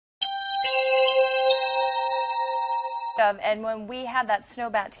And when we had that snow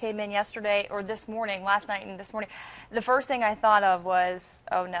batch came in yesterday or this morning, last night and this morning, the first thing I thought of was,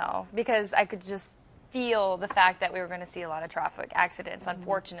 oh no, because I could just feel the fact that we were going to see a lot of traffic accidents,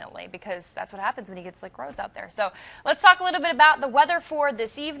 unfortunately, because that's what happens when you get slick roads out there. So let's talk a little bit about the weather for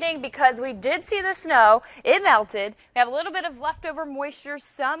this evening, because we did see the snow. It melted. We have a little bit of leftover moisture.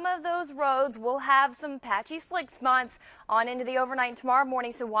 Some of those roads will have some patchy slick spots on into the overnight tomorrow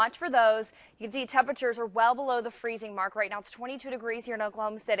morning, so watch for those. You can see temperatures are well below the freezing mark right now. It's 22 degrees here in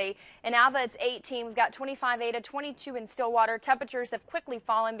Oklahoma City. In Alva, it's 18. We've got 25 Ada, 22 in Stillwater. Temperatures have quickly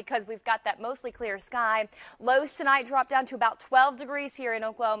fallen because we've got that mostly clear sky. Lows tonight drop down to about 12 degrees here in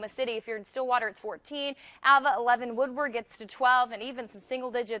Oklahoma City. If you're in Stillwater, it's 14. Alva, 11. Woodward gets to 12, and even some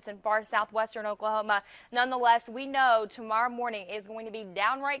single digits in far southwestern Oklahoma. Nonetheless, we know tomorrow morning is going to be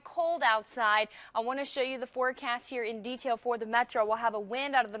downright cold outside. I want to show you the forecast here in detail for the metro. We'll have a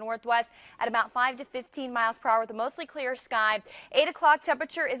wind out of the northwest at about 5 to 15 miles per hour with a mostly clear sky. 8 o'clock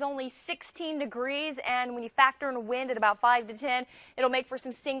temperature is only 16 degrees, and when you factor in a wind at about 5 to 10, it'll make for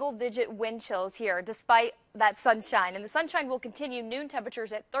some single-digit wind chills here, despite that sunshine. And the sunshine will continue. Noon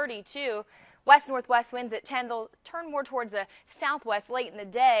temperatures at 32. West-northwest winds at 10. They'll turn more towards the southwest late in the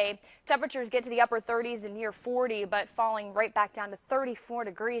day. Temperatures get to the upper 30s and near 40, but falling right back down to 34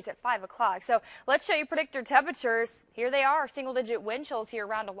 degrees at 5 o'clock. So let's show you predictor temperatures. Here they are, single-digit wind chills here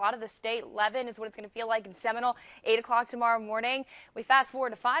around a lot of the state. 11 is what it's going to feel like in Seminole. 8 o'clock tomorrow morning. We fast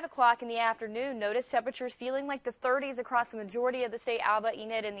forward to 5 o'clock in the afternoon. Notice temperatures feeling like the 30s across the majority of the state. Alva,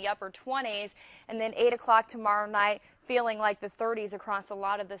 Enid in the upper 20s. And then 8 o'clock tomorrow night, feeling like the 30s across a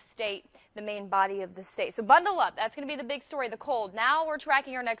lot of the state, the main body of the state. So bundle up. That's going to be the big story, the cold. Now we're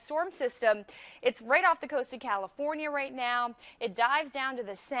tracking our next storm system. It's right off the coast of California right now. It dives down to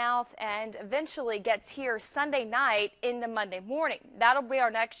the south and eventually gets here Sunday night into Monday morning. That'll be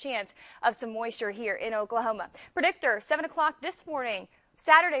our next chance of some moisture here in Oklahoma. Predictor, 7 o'clock this morning,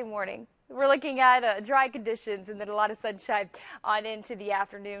 Saturday morning. We're looking at dry conditions and then a lot of sunshine on into the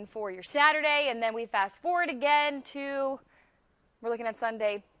afternoon for your Saturday. And then we fast forward again to, we're looking at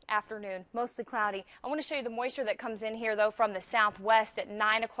Sunday afternoon, mostly cloudy. I want to show you the moisture that comes in here, though, from the southwest at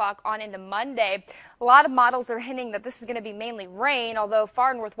 9 o'clock on into Monday. A lot of models are hinting that this is going to be mainly rain, although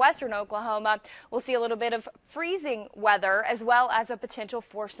far northwestern Oklahoma will see a little bit of freezing weather as well as a potential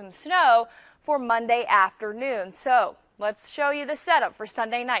for some snow for Monday afternoon. So let's show you the setup for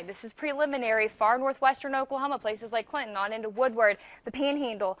Sunday night. This is preliminary. Far northwestern Oklahoma, places like Clinton on into Woodward, the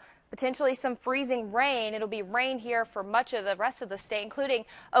Panhandle, potentially some freezing rain. It'll be rain here for much of the rest of the state, including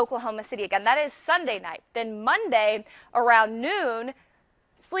Oklahoma City. Again, that is Sunday night. Then Monday around noon,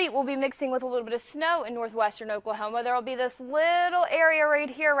 sleet will be mixing with a little bit of snow in northwestern Oklahoma. There will be this little area right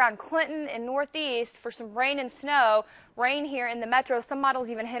here around Clinton and northeast for some rain and snow. Rain here in the metro. Some models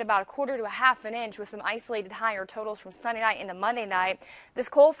even hit about 1/4 to 1/2 an inch with some isolated higher totals from Sunday night into Monday night. This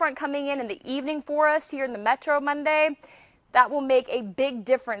cold front coming in the evening for us here in the metro Monday, that will make a big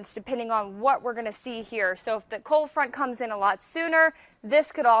difference depending on what we're going to see here. So if the cold front comes in a lot sooner,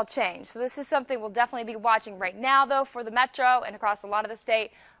 this could all change. So this is something we'll definitely be watching right now, though, for the metro and across a lot of the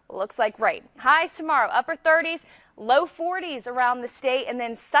state. Looks like rain. Highs tomorrow, upper 30s, low 40s around the state. And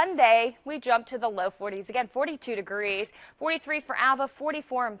then Sunday, we jump to the low 40s. Again, 42 degrees, 43 for Alva,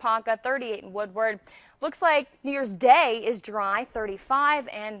 44 in Ponca, 38 in Woodward. Looks like New Year's Day is dry, 35,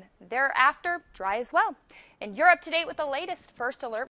 and thereafter, dry as well. And you're up to date with the latest First Alert.